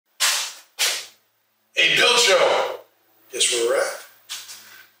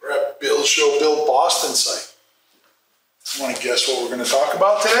It'll show Build Boston site. You want to guess what we're going to talk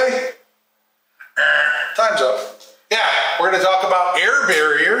about today? Time's up. Yeah, we're going to talk about air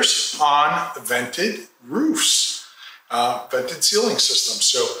barriers on vented roofs, vented ceiling systems.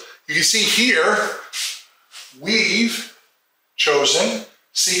 So you can see here, we've chosen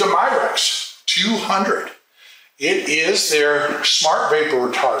Siga Myrex 200. It is their smart vapor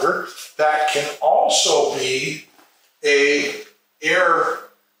retarder that can also be a air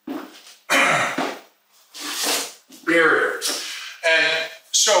barrier. And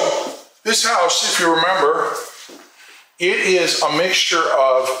so this house, if you remember, it is a mixture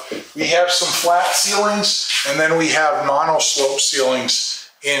of, we have some flat ceilings and then we have mono-slope ceilings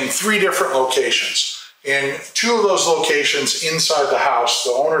in 3 different locations. In 2 of those locations inside the house,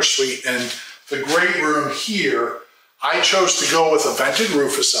 the owner's suite and the great room here, I chose to go with a vented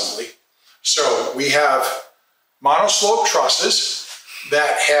roof assembly. So we have mono-slope trusses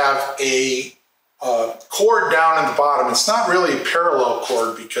that have a cord down in the bottom. It's not really a parallel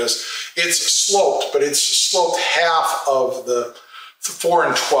cord because it's sloped, but it's sloped half of the 4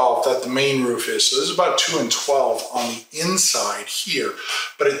 and 12 that the main roof is. So this is about 2 and 12 on the inside here,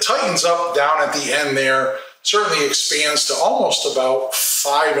 but it tightens up down at the end there, certainly expands to almost about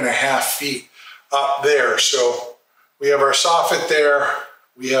 5.5 feet up there. So we have our soffit there,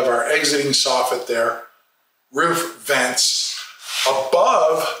 we have our exiting soffit there, roof vents.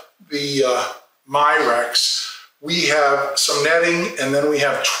 Above the Myrex, we have some netting, and then we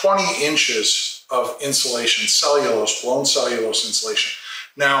have 20 inches of insulation, cellulose, blown cellulose insulation.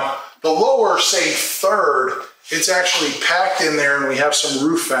 Now, the lower, say, third, it's actually packed in there, and we have some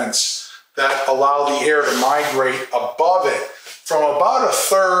roof vents that allow the air to migrate above it. From about a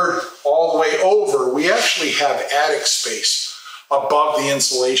third all the way over, we actually have attic space above the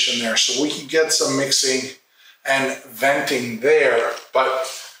insulation there, so we can get some mixing and venting there. But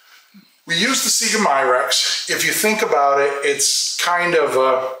we use the Siga Myrex. If you think about it, it's kind of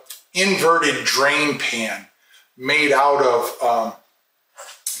a inverted drain pan made out of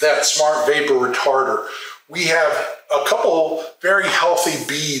that smart vapor retarder. We have a couple very healthy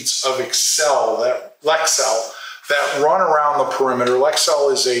beads of Lexel that run around the perimeter.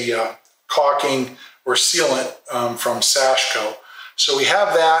 Lexel is a caulking or sealant from Sashco. So we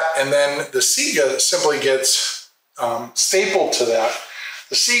have that, and then the Siga simply gets stapled to that.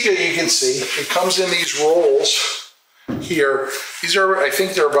 The Siga, you can see, it comes in these rolls here. These are, I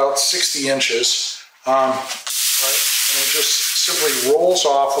think they're about 60 inches, right? And it just simply rolls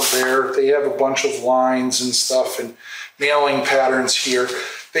off of there. They have a bunch of lines and stuff and nailing patterns here.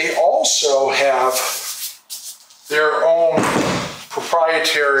 They also have their own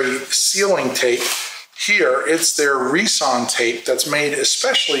proprietary sealing tape here. It's their Reson tape that's made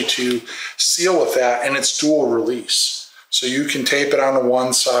especially to seal with that, and it's dual release. So you can tape it on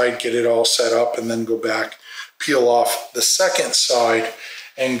one side, get it all set up, and then go back, peel off the second side,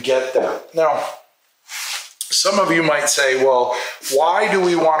 and get that. Now, some of you might say, well, why do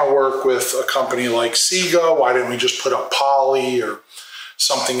we want to work with a company like Siga? Why didn't we just put up poly or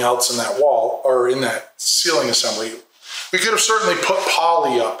something else in that wall or in that ceiling assembly? We could have certainly put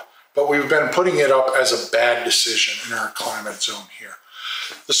poly up, but we've been putting it up as a bad decision in our climate zone here.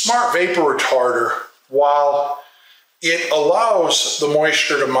 The smart vapor retarder, while it allows the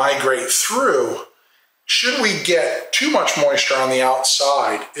moisture to migrate through, should we get too much moisture on the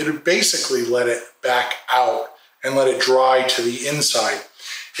outside, it would basically let it back out and let it dry to the inside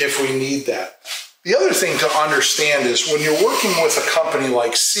if we need that. The other thing to understand is when you're working with a company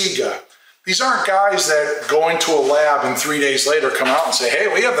like Siga, these aren't guys that go into a lab and 3 days later come out and say, hey,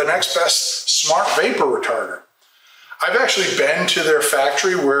 we have the next best smart vapor retarder. I've actually been to their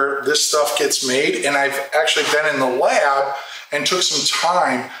factory where this stuff gets made, and I've actually been in the lab and took some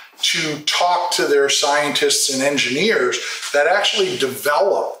time to talk to their scientists and engineers that actually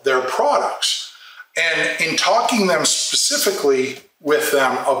develop their products. And in talking them specifically with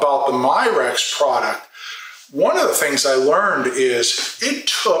them about the Myrex product, one of the things I learned is it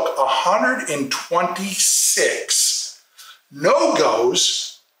took 126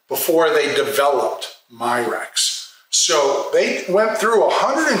 no-goes before they developed Myrex. So they went through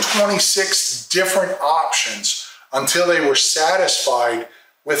 126 different options until they were satisfied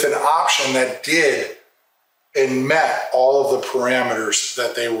with an option that did and met all of the parameters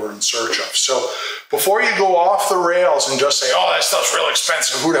that they were in search of. So before you go off the rails and just say, oh, that stuff's real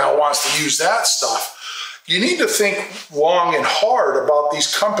expensive, who the hell wants to use that stuff? You need to think long and hard about these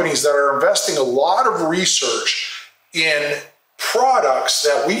companies that are investing a lot of research in products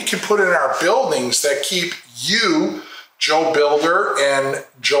that we can put in our buildings that keep you, Joe Builder and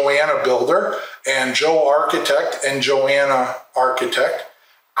Joanna Builder, and Joe Architect and Joanna Architect,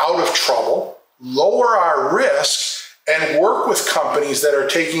 out of trouble, lower our risk, and work with companies that are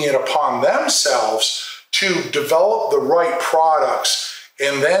taking it upon themselves to develop the right products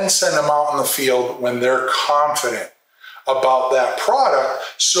and then send them out in the field when they're confident about that product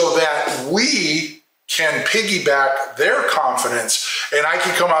so that we can piggyback their confidence and I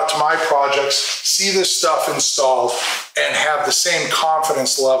can come out to my projects, see this stuff installed, and have the same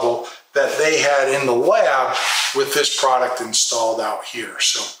confidence level that they had in the lab with this product installed out here.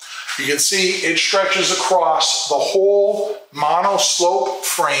 So you can see it stretches across the whole mono-slope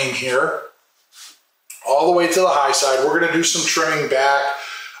frame here, all the way to the high side. We're gonna do some trimming back,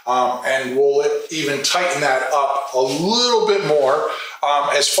 and we'll even tighten that up a little bit more.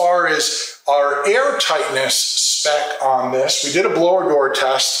 As far as our air tightness spec on this, we did a blower door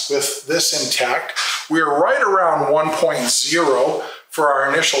test with this intact. We're right around 1.0 for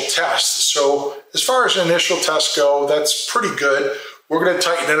our initial test. So as far as initial tests go, that's pretty good. We're going to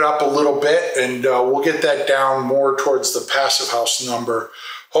tighten it up a little bit, and we'll get that down more towards the passive house number,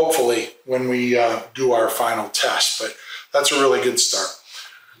 hopefully, when we do our final test. But that's a really good start.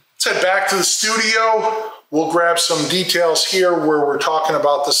 Let's head back to the studio. We'll grab some details here where we're talking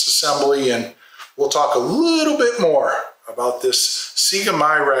about this assembly, and we'll talk a little bit more about this Sega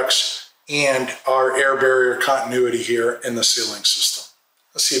Myrex and our air barrier continuity here in the ceiling system.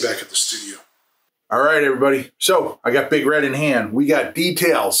 Let's see you back at the studio. All right, everybody. So I got Big Red in hand. We got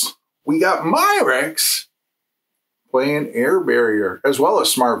details. We got Myrex playing air barrier as well as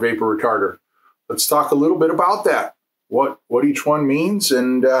smart vapor retarder. Let's talk a little bit about that. What each one means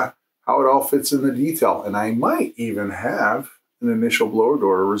and how it all fits in the detail. And I might even have an initial blower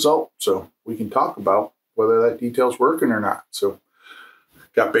door result, so we can talk about whether that detail's working or not. So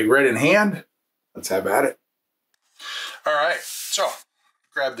got Big Red in hand. Let's have at it. All right, so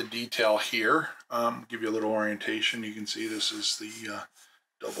grab the detail here. Give you a little orientation. You can see this is the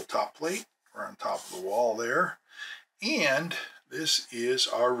double top plate. We're on top of the wall there. And this is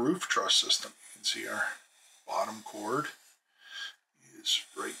our roof truss system. You can see our bottom cord is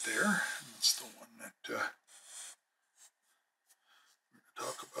right there. That's the one that we're going to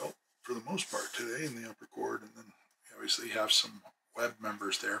talk about for the most part today in the upper cord. And then we obviously have some web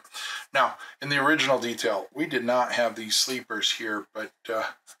members there. Now, in the original detail, we did not have these sleepers here, but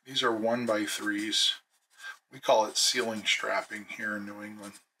these are 1x3s. We call it ceiling strapping here in New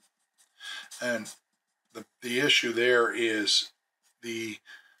England. And the issue there is the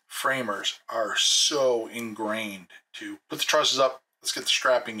framers are so ingrained to put the trusses up, let's get the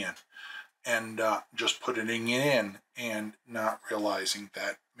strapping in, and just putting it in and not realizing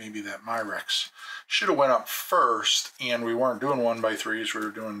that maybe that Myrex should have went up first, and we weren't doing 1x3s, we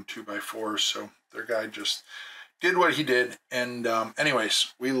were doing 2x4s, so their guy just did what he did, and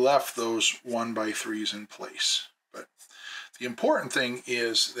anyways, we left those 1x3s in place. But the important thing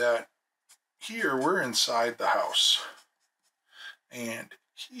is that here we're inside the house, and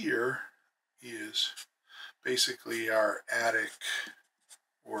here is basically our attic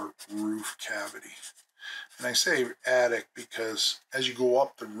or roof cavity. And I say attic because as you go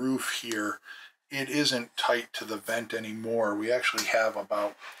up the roof here, it isn't tight to the vent anymore. We actually have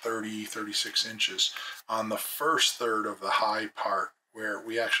about 36 inches on the first third of the high part where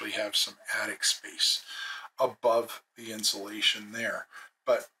we actually have some attic space above the insulation there.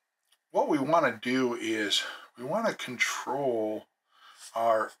 But what we want to do is we want to control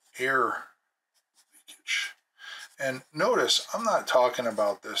our air leakage. And notice, I'm not talking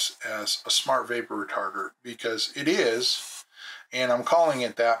about this as a smart vapor retarder because it is, and I'm calling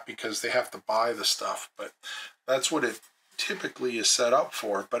it that because they have to buy the stuff, but that's what it typically is set up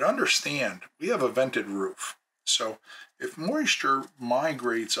for. But understand, we have a vented roof. So if moisture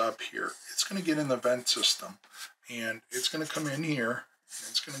migrates up here, it's going to get in the vent system, and it's going to come in here, and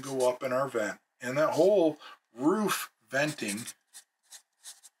it's going to go up in our vent. And that whole roof venting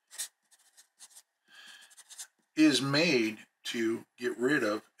is made to get rid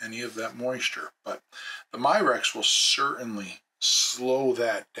of any of that moisture, but the Myrex will certainly slow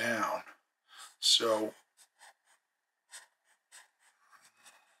that down. So,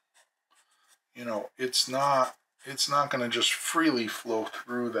 you know, it's not going to just freely flow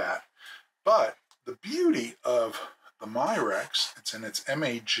through that. But the beauty of the Myrex, it's in its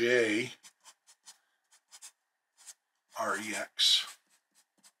MAJ REX.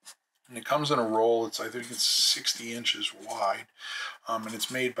 And it comes in a roll. I think it's 60 inches wide, and it's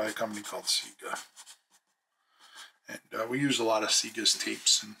made by a company called Sega. And we use a lot of Sega's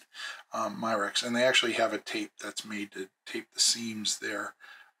tapes and Myrex, and they actually have a tape that's made to tape the seams there.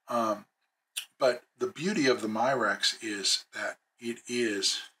 But the beauty of the Myrex is that it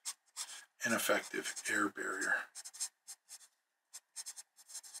is an effective air barrier.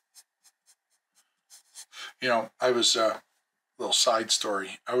 You know, I was little side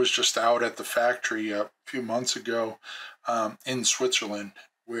story. I was just out at the factory a few months ago in Switzerland,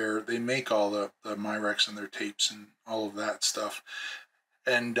 where they make all the Myrex and their tapes and all of that stuff.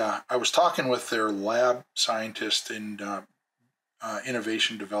 And I was talking with their lab scientist and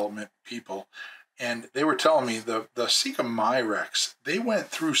innovation development people, and they were telling me the Sega Myrex, they went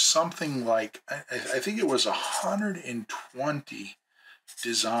through something like, I think it was 120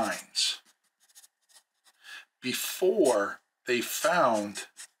 designs before they found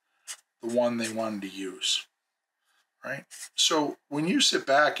the one they wanted to use, right? So when you sit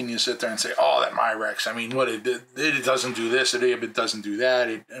back and you sit there and say, oh, that Myrex, I mean, what it doesn't do this, it doesn't do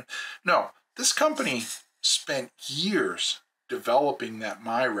that. No, this company spent years developing that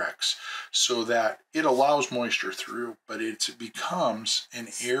Myrex so that it allows moisture through, but it becomes an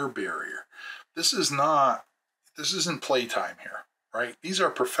air barrier. This isn't playtime here, right? These are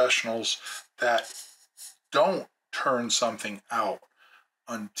professionals that don't turn something out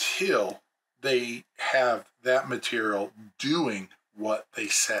until they have that material doing what they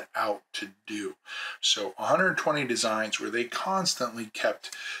set out to do. So 120 designs where they constantly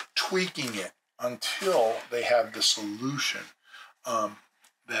kept tweaking it until they have the solution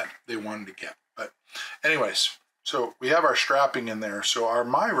that they wanted to get. But anyways, so we have our strapping in there. So our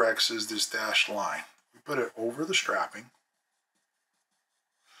Myrex is this dashed line. We put it over the strapping,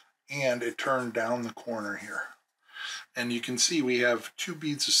 and it turned down the corner here. And you can see we have 2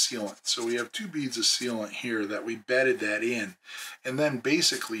 beads of sealant. So we have 2 beads of sealant here that we bedded that in, and then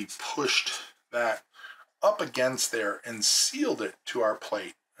basically pushed that up against there and sealed it to our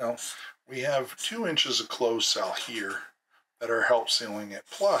plate. Now, we have 2 inches of closed cell here that are help sealing it.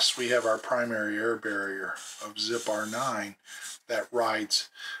 Plus, we have our primary air barrier of Zip R9 that rides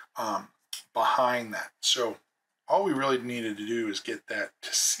behind that. So all we really needed to do is get that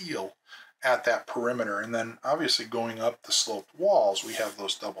to seal at that perimeter. And then obviously going up the sloped walls, we have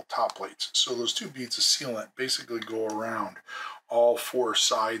those double top plates. So those 2 beads of sealant basically go around all 4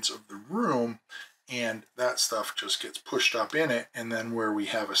 sides of the room, and that stuff just gets pushed up in it. And then where we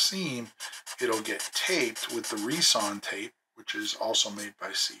have a seam, it'll get taped with the Reson tape, which is also made by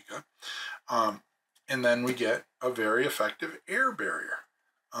Sega. And then we get a very effective air barrier.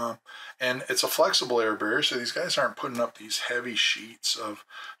 And it's a flexible air barrier, so these guys aren't putting up these heavy sheets of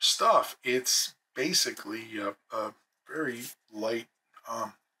stuff. It's basically a very light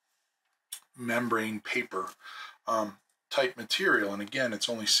membrane paper type material. And again, it's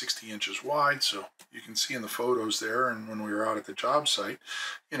only 60 inches wide, so you can see in the photos there, and when we were out at the job site,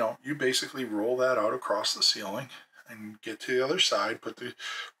 you know, you basically roll that out across the ceiling and get to the other side,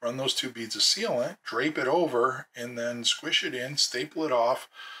 run those 2 beads of sealant, drape it over, and then squish it in, staple it off,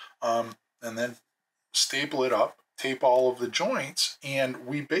 and then staple it up, tape all of the joints, and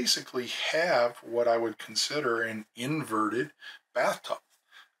we basically have what I would consider an inverted bathtub.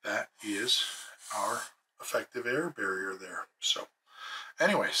 That is our effective air barrier there. So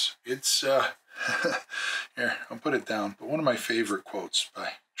anyways, it's here, I'll put it down, but one of my favorite quotes by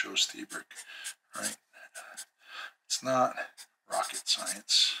Joe Stiebrick, right? It's not rocket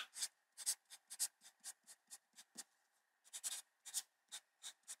science.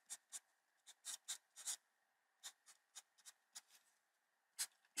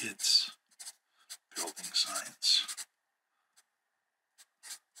 It's building science.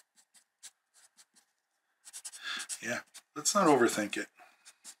 Yeah, let's not overthink it.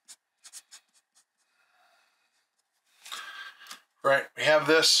 Right, we have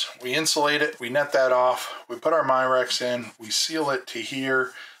this, we insulate it, we net that off, we put our Myrex in, we seal it to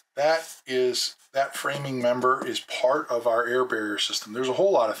here. That framing member is part of our air barrier system. There's a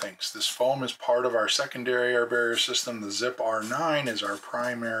whole lot of things. This foam is part of our secondary air barrier system. The Zip R9 is our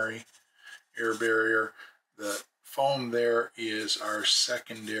primary air barrier. The foam there is our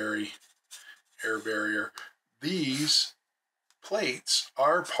secondary air barrier. These plates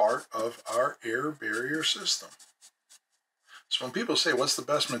are part of our air barrier system. So when people say, what's the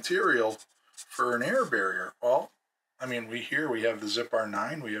best material for an air barrier? Well, I mean, we have the Zip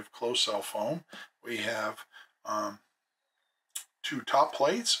R9, we have closed cell foam, we have 2 top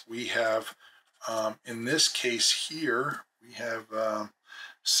plates, we have, in this case here, we have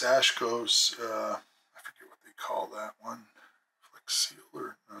Sashco's, I forget what they call that one, Flex Seal,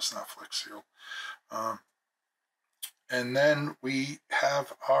 or no, it's not Flex Seal. And then we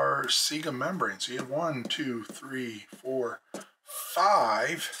have our Sega membrane. So you have 1, 2, 3, 4,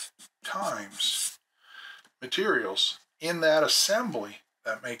 5 times materials in that assembly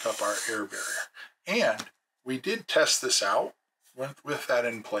that make up our air barrier. And we did test this out with that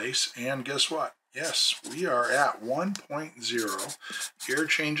in place, and guess what? Yes, we are at 1.0 air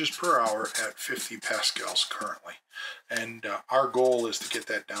changes per hour at 50 pascals currently. And our goal is to get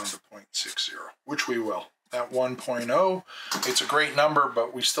that down to 0.60, which we will. That 1.0, it's a great number,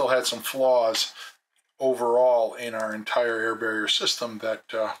 but we still had some flaws overall in our entire air barrier system that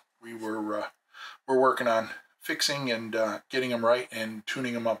we're working on fixing and getting them right and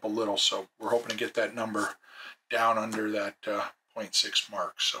tuning them up a little. So we're hoping to get that number down under that 0.6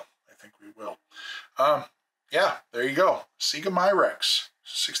 mark. So I think we will. Yeah, there you go. Sega Myrex,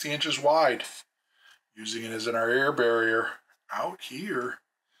 60 inches wide. Using it as our air barrier out here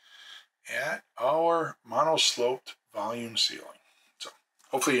at our monosloped volume ceiling. So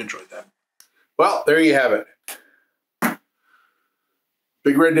hopefully you enjoyed that. Well, there you have it.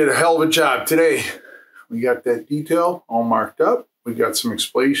 Big Red did a hell of a job today. We got that detail all marked up. We got some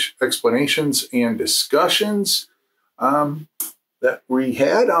explanations and discussions that we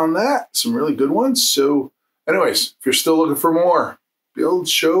had on that. Some really good ones. So anyways, if you're still looking for more, Build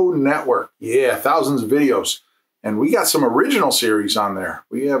Show Network. Yeah, thousands of videos. And we got some original series on there.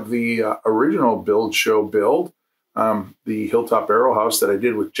 We have the original Build Show build, the Hilltop Arrow House that I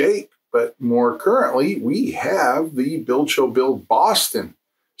did with Jake. But more currently, we have the Build Show Build Boston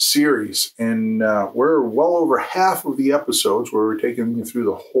series. And we're well over half of the episodes where we're taking you through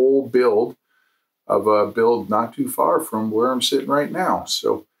the whole build of a build not too far from where I'm sitting right now.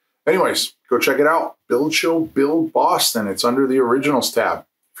 So anyways, go check it out. Build Show Build Boston. It's under the Originals tab.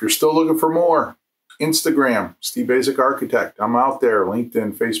 If you're still looking for more, Instagram, Steve Basic Architect. I'm out there.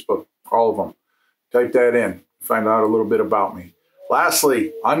 LinkedIn, Facebook, all of them. Type that in. Find out a little bit about me.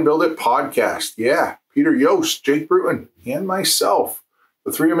 Lastly, Unbuild It Podcast. Yeah, Peter Yost, Jake Bruton, and myself,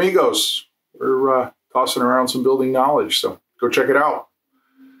 the three amigos. We're tossing around some building knowledge, so go check it out.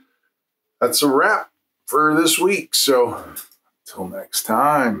 That's a wrap for this week. So until next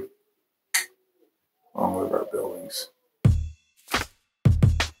time, long live our buildings.